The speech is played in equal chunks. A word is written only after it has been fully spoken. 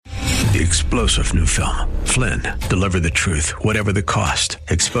the explosive new film, Flynn, Deliver the Truth, Whatever the Cost,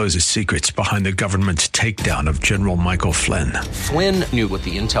 exposes secrets behind the government's takedown of General Michael Flynn. Flynn knew what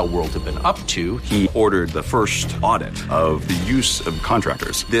the intel world had been up to. He ordered the first audit of the use of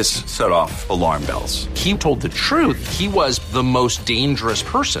contractors. This set off alarm bells. He told the truth. He was the most dangerous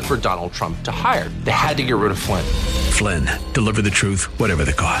person for Donald Trump to hire. They had to get rid of Flynn. Flynn, Deliver the Truth, Whatever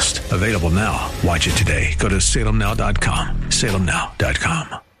the Cost. Available now. Watch it today. Go to salemnow.com.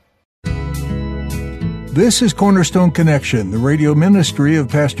 salemnow.com. This is Cornerstone Connection, the radio ministry of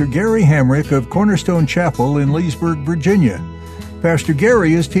Pastor Gary Hamrick of Cornerstone Chapel in Leesburg, Virginia. Pastor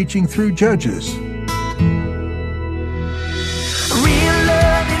Gary is teaching through Judges. Real love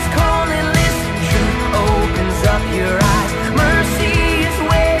is calling, listen, truth opens up your eyes. Mercy is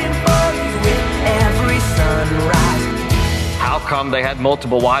waiting for you with every sunrise. How come they had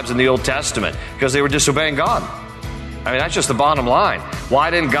multiple wives in the Old Testament? Because they were disobeying God. I mean, that's just the bottom line. Why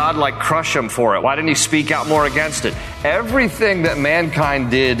didn't God, crush them for it? Why didn't he speak out more against it? Everything that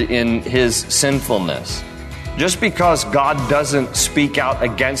mankind did in his sinfulness, just because God doesn't speak out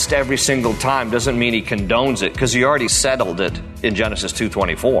against every single time doesn't mean he condones it, because he already settled it in Genesis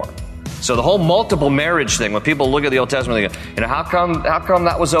 2:24. So the whole multiple marriage thing, when people look at the Old Testament, they go, how come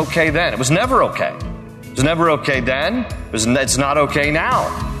that was okay then? It was never okay. It was never okay then. It's not okay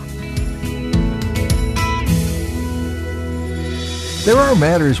now. There are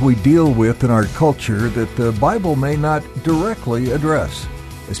matters we deal with in our culture that the Bible may not directly address.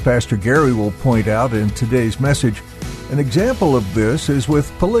 As Pastor Gary will point out in today's message, an example of this is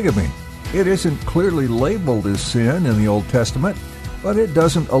with polygamy. It isn't clearly labeled as sin in the Old Testament, but it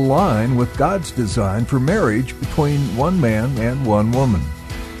doesn't align with God's design for marriage between one man and one woman.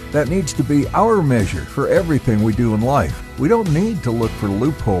 That needs to be our measure for everything we do in life. We don't need to look for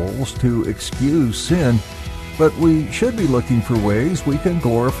loopholes to excuse sin, but we should be looking for ways we can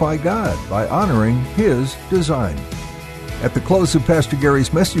glorify God by honoring His design. At the close of Pastor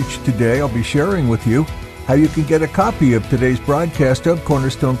Gary's message today, I'll be sharing with you how you can get a copy of today's broadcast of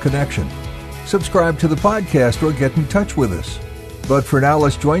Cornerstone Connection. Subscribe to the podcast or get in touch with us. But for now,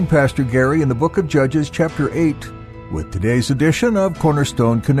 let's join Pastor Gary in the book of Judges, chapter 8, with today's edition of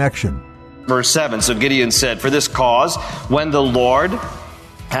Cornerstone Connection. Verse 7, so Gideon said, "For this cause, when the Lord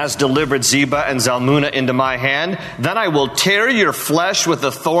has delivered Zebah and Zalmunna into my hand, then I will tear your flesh with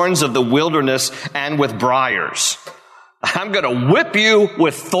the thorns of the wilderness and with briars." I'm going to whip you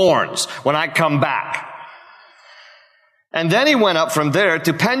with thorns when I come back. And then he went up from there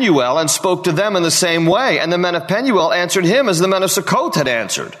to Penuel and spoke to them in the same way. And the men of Penuel answered him as the men of Succoth had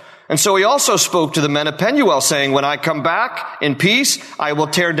answered. And so he also spoke to the men of Penuel, saying, "When I come back in peace, I will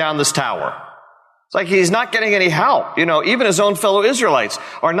tear down this tower." It's like he's not getting any help. Even his own fellow Israelites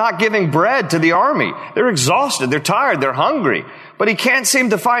are not giving bread to the army. They're exhausted, they're tired, they're hungry. But he can't seem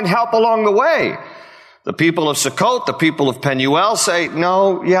to find help along the way. The people of Succoth, the people of Penuel say,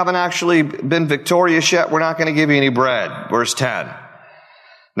 "No, you haven't actually been victorious yet. We're not going to give you any bread." Verse 10.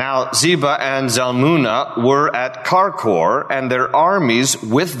 Now Zebah and Zalmunna were at Karkor, and their armies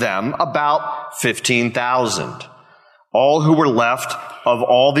with them about 15,000. All who were left of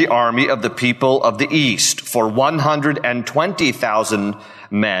all the army of the people of the east, for 120,000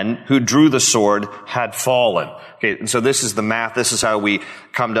 men who drew the sword had fallen. Okay, and so this is the math. This is how we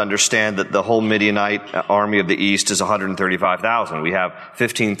come to understand that the whole Midianite army of the east is 135,000. We have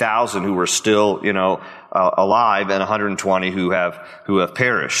 15,000 who were still, alive, and 120 who have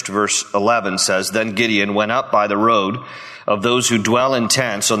perished. Verse 11 says, "Then Gideon went up by the road of those who dwell in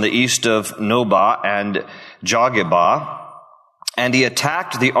tents on the east of Nobah and Jogibah, and he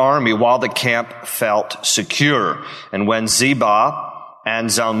attacked the army while the camp felt secure. And when Zebah and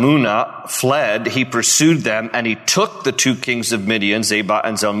Zalmunna fled, he pursued them, and he took the two kings of Midian, Zebah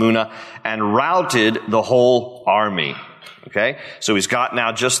and Zalmunna, and routed the whole army." Okay? So he's got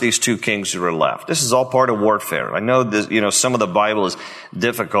now just these two kings who are left. This is all part of warfare. I know this, some of the Bible is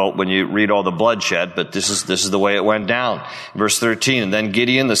difficult when you read all the bloodshed, but this is the way it went down. Verse 13, "And then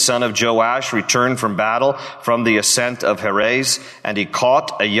Gideon, the son of Joash, returned from battle from the ascent of Heres, and he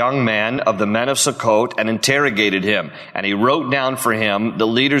caught a young man of the men of Succoth and interrogated him. And he wrote down for him the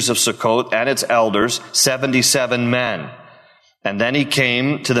leaders of Succoth and its elders, 77 men. And then he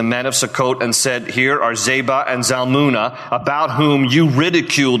came to the men of Succoth and said, 'Here are Zebah and Zalmunna, about whom you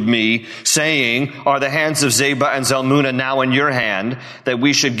ridiculed me, saying, Are the hands of Zebah and Zalmunna now in your hand, that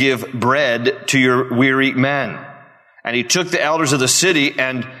we should give bread to your weary men?' And he took the elders of the city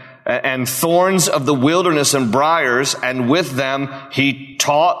and thorns of the wilderness and briars, and with them he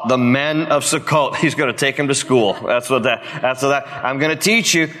taught the men of Succoth." He's going to take them to school. I'm going to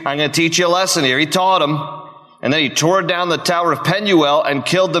teach you a lesson here. He taught them. And then he tore down the tower of Penuel and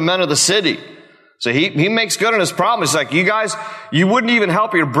killed the men of the city. So he makes good on his promise. He's like, you guys, you wouldn't even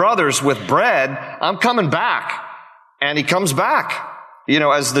help your brothers with bread. I'm coming back. And he comes back.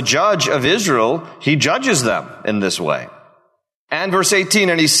 As the judge of Israel, he judges them in this way. And verse 18,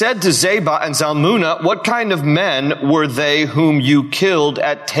 and he said to Zebah and Zalmunna, what kind of men were they whom you killed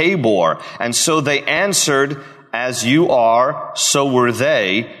at Tabor? And so they answered, as you are, so were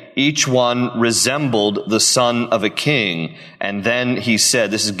they. Each one resembled the son of a king. And then he said,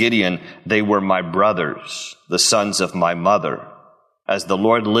 this is Gideon, they were my brothers, the sons of my mother. As the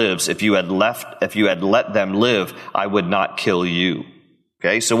Lord lives, if you had let them live, I would not kill you.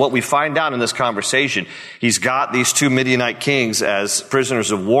 Okay, so what we find out in this conversation, he's got these two Midianite kings as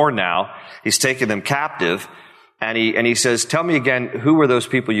prisoners of war now. He's taken them captive. And he says, tell me again, who were those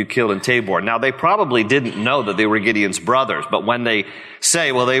people you killed in Tabor? Now, they probably didn't know that they were Gideon's brothers. But when they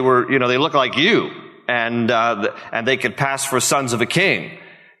say, well, they were, they look like you, and they could pass for sons of a king,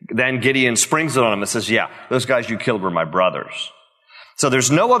 then Gideon springs it on them and says, yeah, those guys you killed were my brothers. So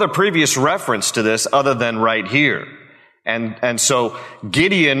there's no other previous reference to this other than right here. And so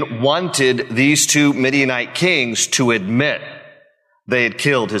Gideon wanted these two Midianite kings to admit they had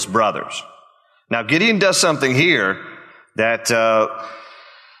killed his brothers. Now, Gideon does something here that,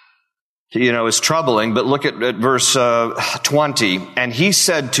 is troubling, but look at verse 20. And he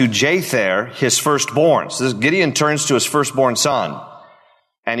said to Jether, his firstborn. So Gideon turns to his firstborn son,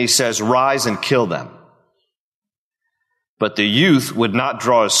 and he says, rise and kill them. But the youth would not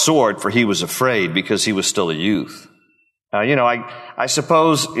draw his sword, for he was afraid, because he was still a youth. Now, I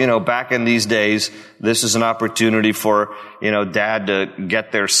suppose, back in these days, this is an opportunity for, dad to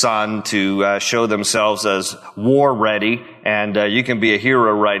get their son to show themselves as war ready, and you can be a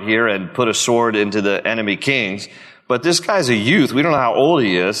hero right here and put a sword into the enemy kings. But this guy's a youth. We don't know how old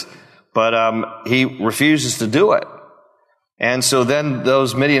he is, but he refuses to do it. And so then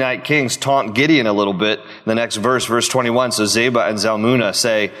those Midianite kings taunt Gideon a little bit. The next verse, verse 21, so Zebah and Zalmunna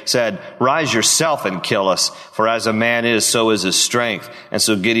said, rise yourself and kill us, for as a man is, so is his strength. And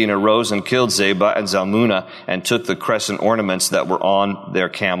so Gideon arose and killed Zebah and Zalmunna and took the crescent ornaments that were on their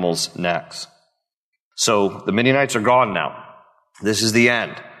camels' necks. So the Midianites are gone now. This is the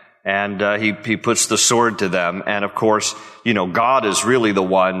end. And he puts the sword to them. And of course, God is really the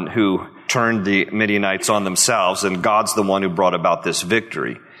one who turned the Midianites on themselves, and God's the one who brought about this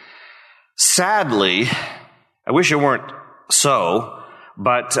victory. Sadly, I wish it weren't so,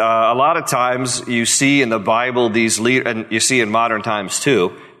 but a lot of times you see in the Bible these leaders, and you see in modern times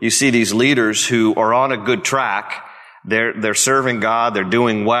too, you see these leaders who are on a good track, they're serving God, they're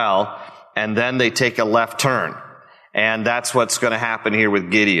doing well, and then they take a left turn. And that's what's going to happen here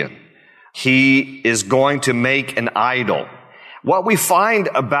with Gideon. He is going to make an idol. What we find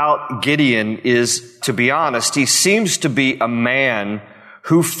about Gideon is, to be honest, he seems to be a man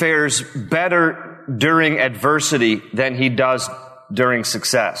who fares better during adversity than he does during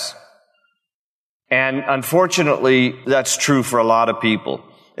success. And unfortunately, that's true for a lot of people.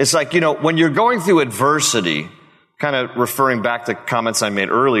 It's like, when you're going through adversity, kind of referring back to comments I made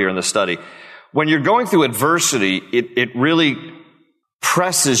earlier in the study, when you're going through adversity, it really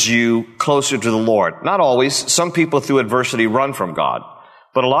presses you closer to the Lord. Not always. Some people through adversity run from God.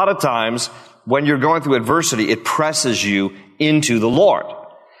 But a lot of times, when you're going through adversity, it presses you into the Lord.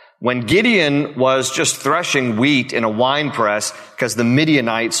 When Gideon was just threshing wheat in a wine press because the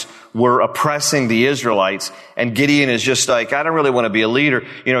Midianites were oppressing the Israelites, and Gideon is just like, I don't really want to be a leader.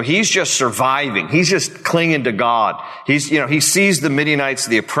 He's just surviving. He's just clinging to God. He sees the Midianites,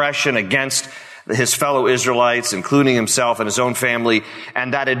 the oppression against his fellow Israelites, including himself and his own family,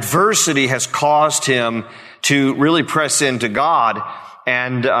 and that adversity has caused him to really press into God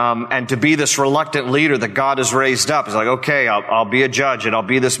and to be this reluctant leader that God has raised up. He's like, okay, I'll be a judge and I'll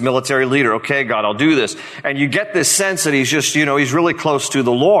be this military leader. Okay, God, I'll do this. And you get this sense that he's just, he's really close to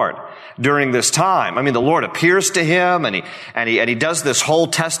the Lord during this time. I mean, the Lord appears to him and he does this whole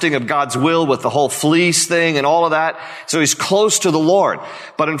testing of God's will with the whole fleece thing and all of that. So he's close to the Lord.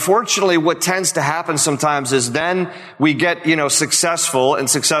 But unfortunately, what tends to happen sometimes is then we get, successful, and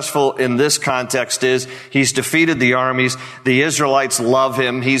successful in this context is he's defeated the armies. The Israelites love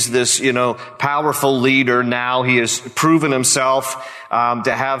him. He's this, powerful leader now. He has proven himself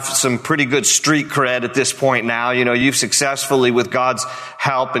to have some pretty good street cred at this point now. You've successfully, with God's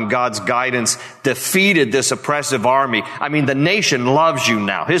help and God's guidance, defeated this oppressive army. I mean, the nation loves you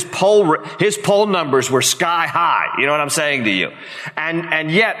now. His poll numbers were sky high. You know what I'm saying to you?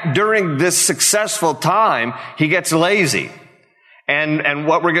 And yet, during this successful time, he gets lazy. And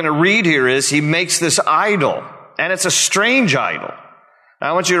what we're going to read here is he makes this idol. And it's a strange idol. Now,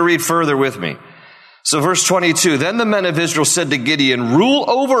 I want you to read further with me. So verse 22, then the men of Israel said to Gideon, rule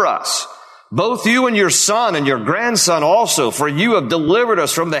over us, both you and your son and your grandson also, for you have delivered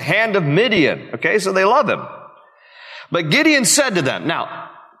us from the hand of Midian. Okay, so they love him. But Gideon said to them, now,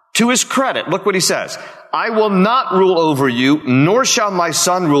 to his credit, look what he says, I will not rule over you, nor shall my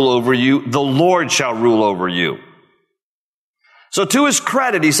son rule over you, the Lord shall rule over you. So to his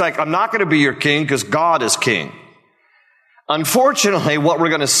credit, he's like, I'm not going to be your king because God is king. Unfortunately, what we're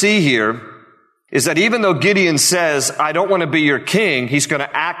going to see here is that even though Gideon says, I don't want to be your king, he's going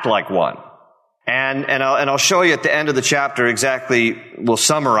to act like one. And I'll show you at the end of the chapter exactly, we'll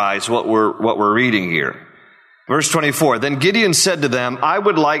summarize what we're reading here. Verse 24, then Gideon said to them, I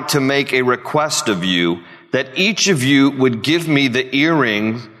would like to make a request of you that each of you would give me the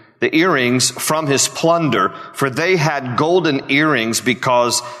earrings from his plunder, for they had golden earrings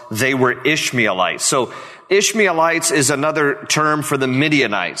because they were Ishmaelites. So Ishmaelites is another term for the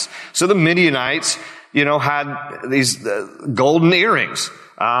Midianites. So the Midianites, had these golden earrings.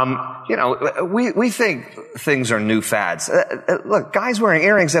 We think things are new fads. Look, guys wearing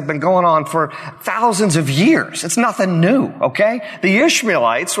earrings have been going on for thousands of years. It's nothing new, okay? The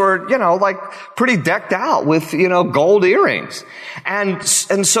Ishmaelites were, pretty decked out with, gold earrings. And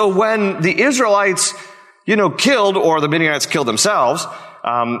so when the Israelites, killed, or the Midianites killed themselves,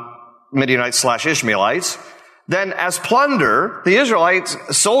 Midianites / Ishmaelites, then as plunder, the Israelite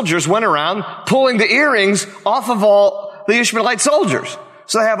soldiers went around pulling the earrings off of all the Ishmaelite soldiers.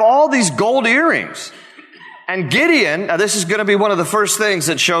 So they have all these gold earrings. And Gideon, now this is going to be one of the first things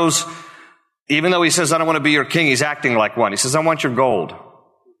that shows, even though he says, I don't want to be your king, he's acting like one. He says, I want your gold.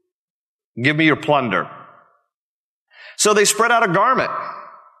 Give me your plunder. So they spread out a garment.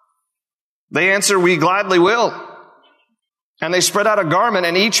 They answer, we gladly will. And they spread out a garment,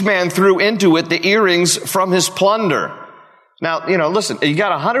 and each man threw into it the earrings from his plunder. Now, listen, you got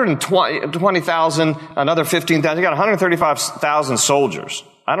 120,000, another 15,000, you got 135,000 soldiers.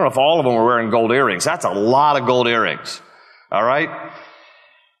 I don't know if all of them were wearing gold earrings. That's a lot of gold earrings. All right?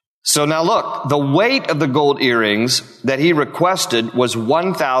 So now look, the weight of the gold earrings that he requested was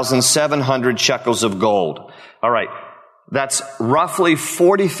 1,700 shekels of gold. All right. That's roughly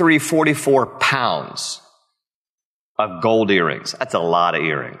 44 pounds of gold earrings. That's a lot of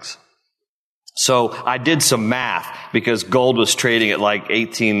earrings. So I did some math because gold was trading at like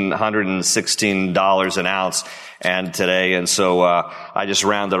 $1,816 an ounce and so I just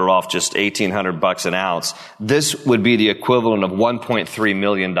rounded it off just $1,800 an ounce. This would be the equivalent of $1.3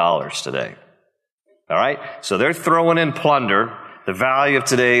 million today. All right? So they're throwing in plunder. The value of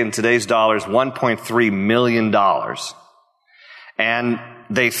today in today's dollars, $1.3 million. And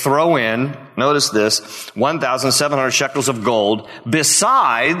they throw in, notice this, 1,700 shekels of gold,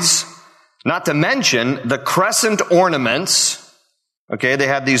 besides, not to mention, the crescent ornaments. Okay, they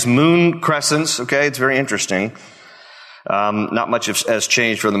have these moon crescents. Okay, it's very interesting. Not much has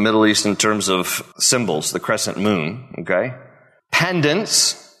changed from the Middle East in terms of symbols, the crescent moon. Okay,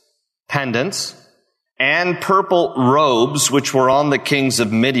 pendants, and purple robes, which were on the kings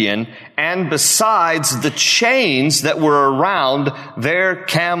of Midian, and besides the chains that were around their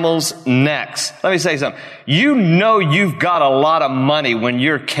camels' necks. Let me say something. You know you've got a lot of money when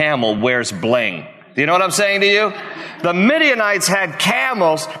your camel wears bling. Do you know what I'm saying to you? The Midianites had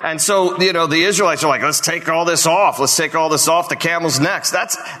camels, and so, the Israelites are like, let's take all this off. Let's take all this off the camel's necks.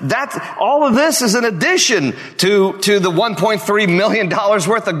 That's, all of this is in addition to the $1.3 million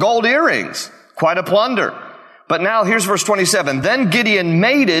worth of gold earrings. Quite a plunder. But now here's verse 27. Then Gideon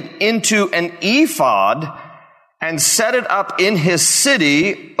made it into an ephod and set it up in his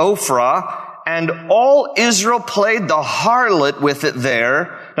city, Ophrah, and all Israel played the harlot with it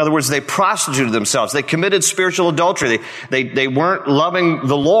there. In other words, they prostituted themselves. They committed spiritual adultery. They weren't loving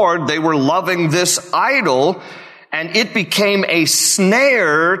the Lord. They were loving this idol. And it became a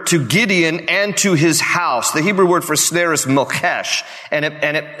snare to Gideon and to his house. The Hebrew word for snare is mokesh. And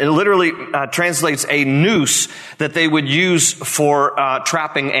it literally translates a noose that they would use for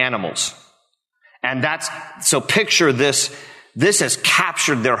trapping animals. And so picture this. This has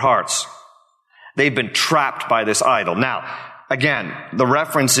captured their hearts. They've been trapped by this idol. Now, again, the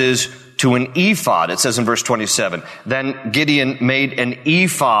reference is to an ephod. It says in verse 27, then Gideon made an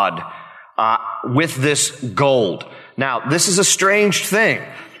ephod with this gold. Now, this is a strange thing.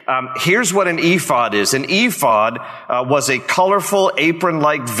 Here's what an ephod is. An ephod was a colorful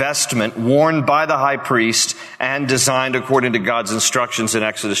apron-like vestment worn by the high priest and designed according to God's instructions in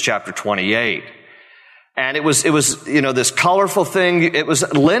Exodus chapter 28. And it was, this colorful thing. It was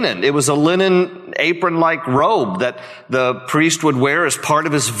linen. It was a linen apron-like robe that the priest would wear as part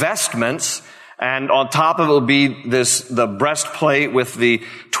of his vestments. And on top of it will be the breastplate with the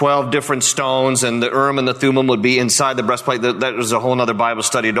 12 different stones, and the Urim and the Thummim would be inside the breastplate. That was a whole other Bible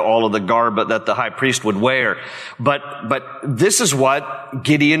study to all of the garb that the high priest would wear. But this is what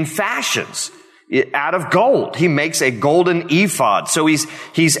Gideon fashions out of gold. He makes a golden ephod. So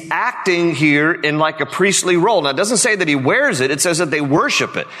he's acting here in like a priestly role. Now, it doesn't say that he wears it. It says that they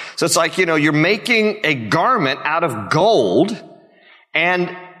worship it. So it's like, you're making a garment out of gold,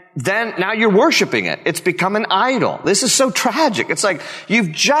 and then now you're worshiping it. It's become an idol. This is so tragic. It's like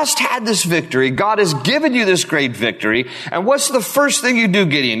you've just had this victory. God has given you this great victory. And what's the first thing you do,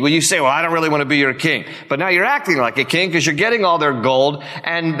 Gideon? Well, you say, well, I don't really want to be your king. But now you're acting like a king because you're getting all their gold.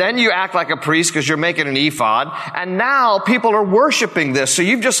 And then you act like a priest because you're making an ephod. And now people are worshiping this. So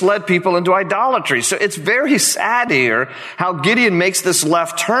you've just led people into idolatry. So it's very sad here how Gideon makes this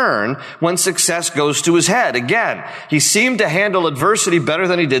left turn when success goes to his head. Again, he seemed to handle adversity better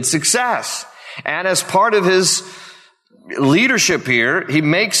than he did success. And as part of his leadership here, he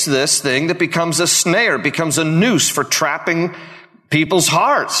makes this thing that becomes a snare, becomes a noose for trapping people's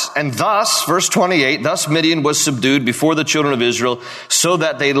hearts. And thus, verse 28, thus Midian was subdued before the children of Israel, so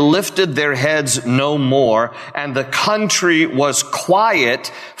that they lifted their heads no more, and the country was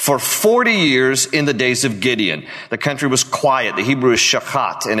quiet for 40 years in the days of Gideon. The country was quiet. The Hebrew is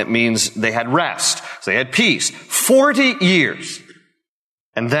shachat, and it means they had rest. So they had peace. 40 years.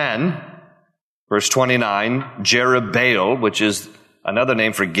 And then, verse 29, Jerubbaal, which is another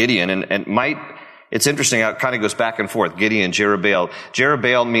name for Gideon, it's interesting how it kind of goes back and forth, Gideon, Jerubbaal.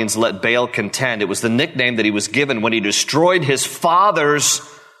 Jerubbaal means let Baal contend. It was the nickname that he was given when he destroyed his father's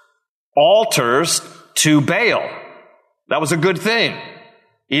altars to Baal. That was a good thing.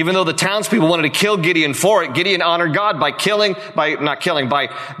 Even though the townspeople wanted to kill Gideon for it, Gideon honored God by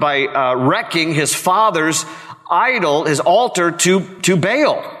wrecking his father's idol, his altar to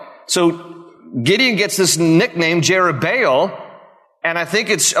Baal. So Gideon gets this nickname, Jerubbaal, and I think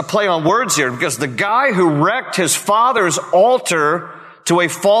it's a play on words here, because the guy who wrecked his father's altar to a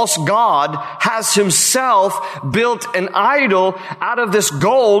false god has himself built an idol out of this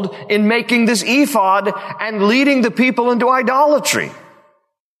gold in making this ephod and leading the people into idolatry.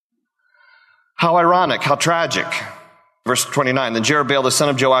 How ironic, how tragic. Verse 29, then Jerubbaal, the son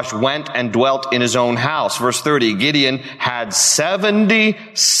of Joash, went and dwelt in his own house. Verse 30, Gideon had 70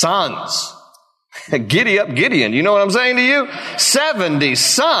 sons. Giddy up, Gideon. You know what I'm saying to you? 70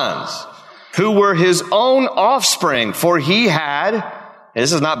 sons who were his own offspring, for he had,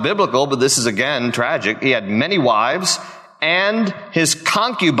 this is not biblical, but this is again tragic, he had many wives, and his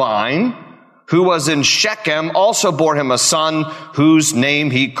concubine, who was in Shechem, also bore him a son whose name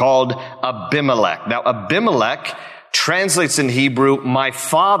he called Abimelech. Now, Abimelech translates in Hebrew, my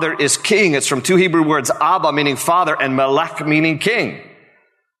father is king. It's from two Hebrew words, Abba meaning father and Melech meaning king.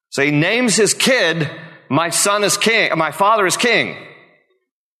 So he names his kid, my son is king, my father is king.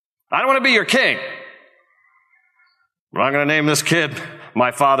 I don't want to be your king, but I'm going to name this kid,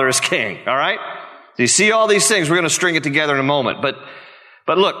 my father is king. All right? So you see all these things. We're going to string it together in a moment.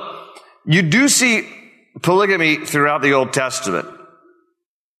 But look, you do see polygamy throughout the Old Testament.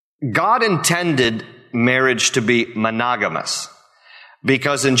 God intended marriage to be monogamous,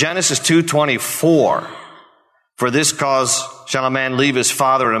 because in Genesis 2:24, for this cause shall a man leave his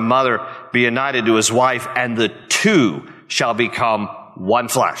father and mother, be united to his wife, and the two shall become one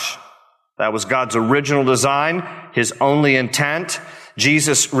flesh. That was God's original design, his only intent.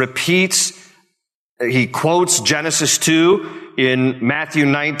 Jesus repeats, he quotes Genesis 2 in Matthew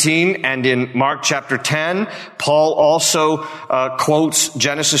 19 and in Mark chapter 10. Paul also quotes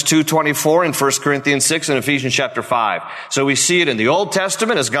Genesis 2:24 in 1 Corinthians 6 and Ephesians chapter 5. So we see it in the Old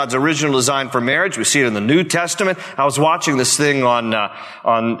Testament as God's original design for marriage. We see it in the New Testament. I was watching this thing on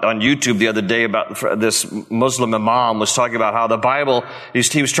YouTube the other day about this Muslim imam was talking about how the Bible,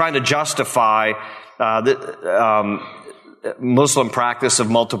 he was trying to justify Muslim practice of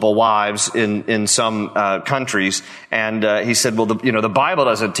multiple wives in some countries, and he said, well, the Bible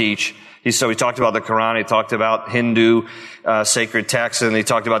doesn't teach. So he talked about the Quran, he talked about Hindu sacred texts, and he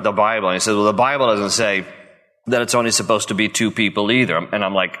talked about the Bible. And he said, well, the Bible doesn't say that it's only supposed to be two people either. And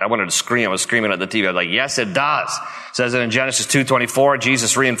I'm like, I wanted to scream. I was screaming at the TV. I was like, yes, it does. It says it in Genesis 2:24.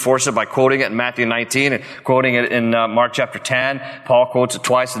 Jesus reinforced it by quoting it in Matthew 19 and quoting it in Mark chapter 10. Paul quotes it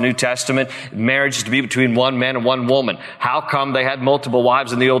twice in the New Testament. Marriage is to be between one man and one woman. How come they had multiple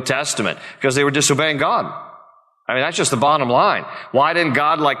wives in the Old Testament? Because they were disobeying God. I mean, that's just the bottom line. Why didn't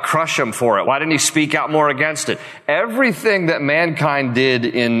God crush them for it? Why didn't he speak out more against it? Everything that mankind did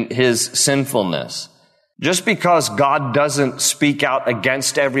in his sinfulness, just because God doesn't speak out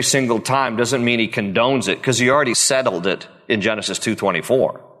against every single time doesn't mean he condones it, because he already settled it in Genesis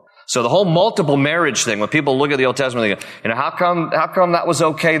 2:24. So the whole multiple marriage thing, when people look at the Old Testament, they go, how come that was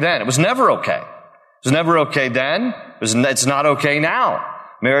okay then? It was never okay. It was never okay then. It's not okay now.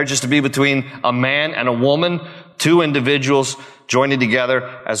 Marriage is to be between a man and a woman, two individuals joining together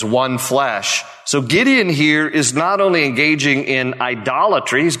as one flesh. So Gideon here is not only engaging in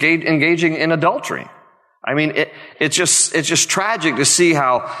idolatry, he's engaging in adultery. I mean, it's just tragic to see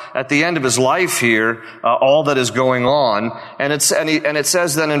how at the end of his life here, all that is going on. And it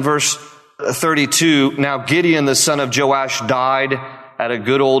says then in verse 32, now Gideon, the son of Joash, died at a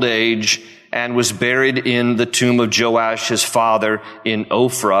good old age and was buried in the tomb of Joash, his father, in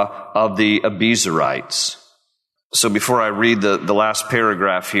Ophrah of the Abiezrites. So before I read the last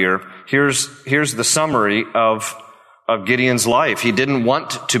paragraph here, here's the summary of Gideon's life. He didn't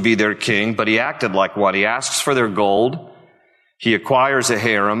want to be their king, but he acted like one. He asks for their gold. He acquires a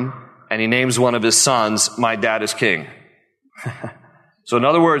harem, and he names one of his sons, my dad is king. So in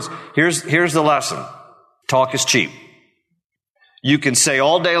other words, here's the lesson. Talk is cheap. You can say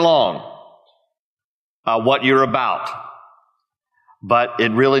all day long what you're about, but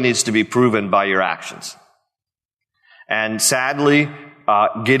it really needs to be proven by your actions. And sadly,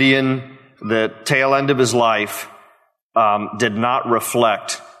 Gideon, the tail end of his life, did not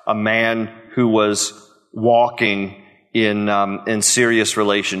reflect a man who was walking in serious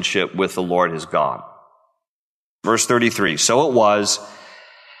relationship with the Lord his God. Verse 33, so it was,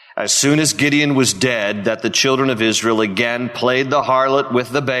 as soon as Gideon was dead, that the children of Israel again played the harlot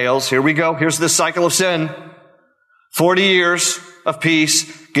with the Baals. Here we go. Here's this cycle of sin. 40 years of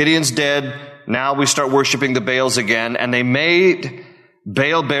peace. Gideon's dead. Now we start worshiping the Baals again. And they made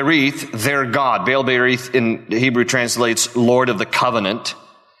Baal Berith their god. Baal Berith in Hebrew translates Lord of the Covenant.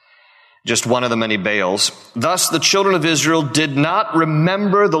 Just one of the many Baals. Thus the children of Israel did not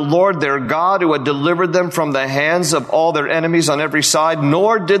remember the Lord their God who had delivered them from the hands of all their enemies on every side,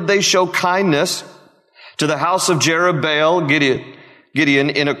 nor did they show kindness to the house of Jerubbaal, Gideon,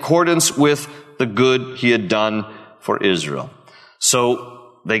 in accordance with the good he had done for Israel.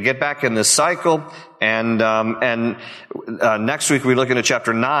 So they get back in this cycle, and next week we look into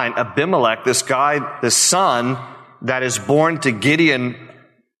chapter 9. Abimelech, this son that is born to Gideon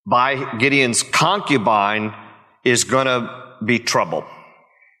by Gideon's concubine, is going to be trouble.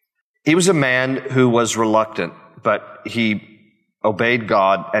 He was a man who was reluctant, but he obeyed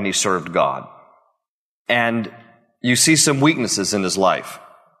God and he served God. And you see some weaknesses in his life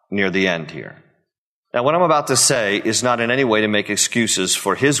near the end here. Now, what I'm about to say is not in any way to make excuses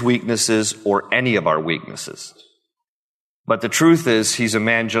for his weaknesses or any of our weaknesses. But the truth is, he's a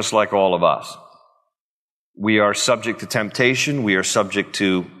man just like all of us. We are subject to temptation. We are subject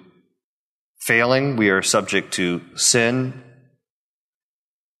to failing. We are subject to sin.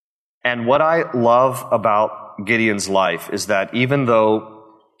 And what I love about Gideon's life is that even though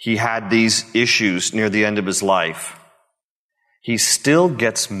he had these issues near the end of his life, he still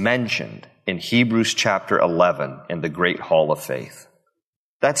gets mentioned in Hebrews chapter 11 in the Great Hall of Faith.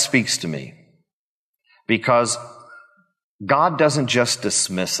 That speaks to me because God doesn't just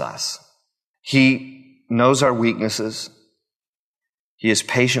dismiss us. He knows our weaknesses. He is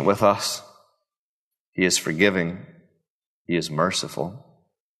patient with us. He is forgiving. He is merciful.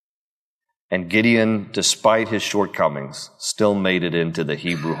 And Gideon, despite his shortcomings, still made it into the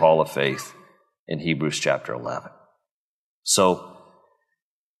Hebrew Hall of Faith in Hebrews chapter 11. So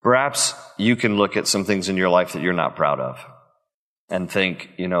perhaps you can look at some things in your life that you're not proud of and think,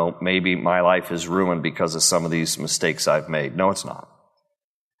 maybe my life is ruined because of some of these mistakes I've made. No, it's not.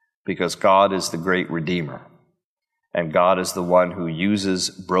 Because God is the great Redeemer, and God is the one who uses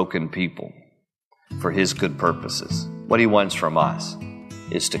broken people for his good purposes. What he wants from us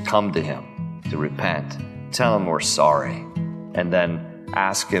is to come to him, to repent, tell him we're sorry, and then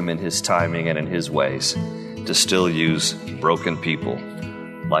ask him in his timing and in his ways to still use broken people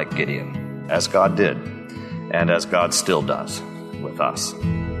like Gideon, as God did, and as God still does with us. Jump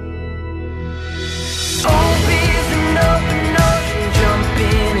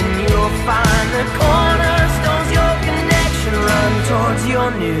in and you'll find the cornerstone's your connection. Run towards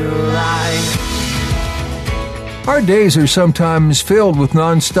your new life. Our days are sometimes filled with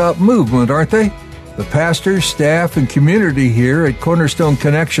nonstop movement, aren't they? The pastors, staff, and community here at Cornerstone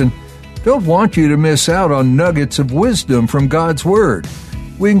Connection don't want you to miss out on nuggets of wisdom from God's Word.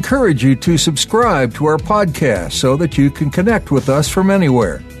 We encourage you to subscribe to our podcast so that you can connect with us from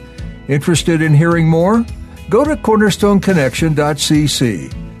anywhere. Interested in hearing more? Go to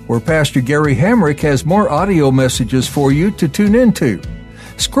cornerstoneconnection.cc, where Pastor Gary Hamrick has more audio messages for you to tune into.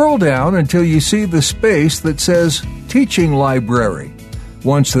 Scroll down until you see the space that says Teaching Library.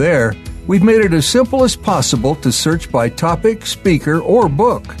 Once there, we've made it as simple as possible to search by topic, speaker, or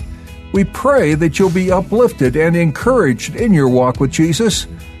book. We pray that you'll be uplifted and encouraged in your walk with Jesus.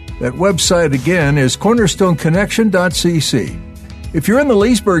 That website again is cornerstoneconnection.cc. If you're in the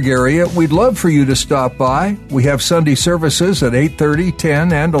Leesburg area, we'd love for you to stop by. We have Sunday services at 8:30,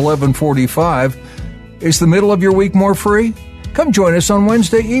 10, and 11:45. Is the middle of your week more free? Come join us on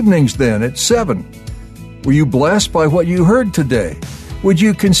Wednesday evenings then at 7. Were you blessed by what you heard today? Would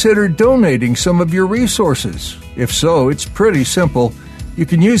you consider donating some of your resources? If so, it's pretty simple. You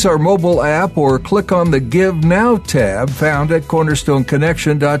can use our mobile app or click on the Give Now tab found at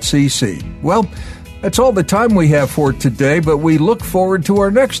cornerstoneconnection.cc. Well, that's all the time we have for today, but we look forward to our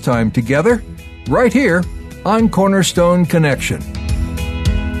next time together, right here on Cornerstone Connection.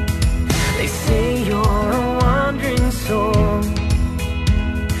 They say you're a wandering soul,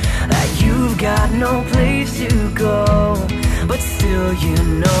 that you've got no place to go, but still you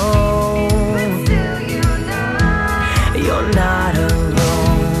know, you're not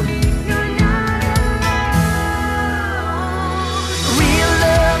alone. Real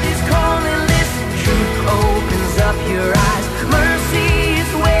love is calling, listen, truth opens up your eyes. Mercy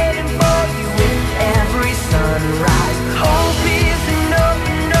is waiting for you with every sunrise. Hope is an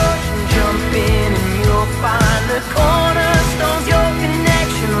open ocean, jump in and you'll find the cornerstones, your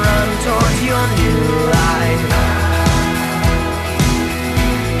connection, run towards your new life.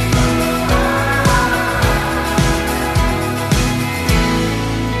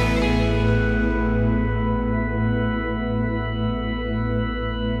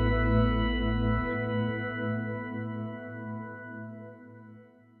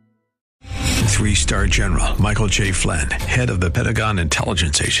 3-star General Michael J. Flynn, head of the Pentagon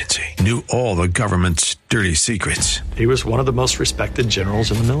Intelligence Agency, knew all the government's dirty secrets. He was one of the most respected generals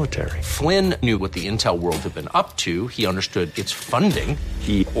in the military. Flynn knew what the intel world had been up to. He understood its funding.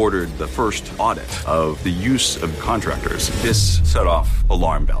 He ordered the first audit of the use of contractors. This set off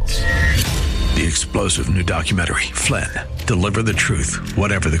alarm bells. The explosive new documentary, Flynn, Deliver the Truth,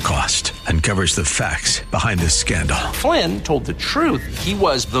 Whatever the Cost, uncovers the facts behind this scandal. Flynn told the truth. He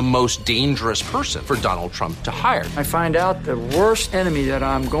was the most dangerous person for Donald Trump to hire. I find out the worst enemy that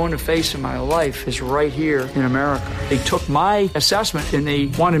I'm going to face in my life is right here in America. They took my assessment and they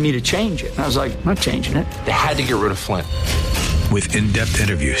wanted me to change it. And I was like, I'm not changing it. They had to get rid of Flynn. With in-depth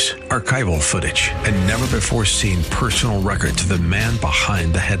interviews, archival footage, and never-before-seen personal records of the man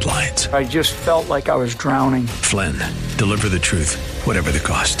behind the headlines. I just felt like I was drowning. Flynn, Deliver the Truth, Whatever the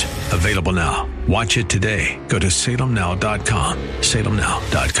Cost. Available now. Watch it today. Go to salemnow.com.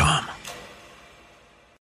 salemnow.com.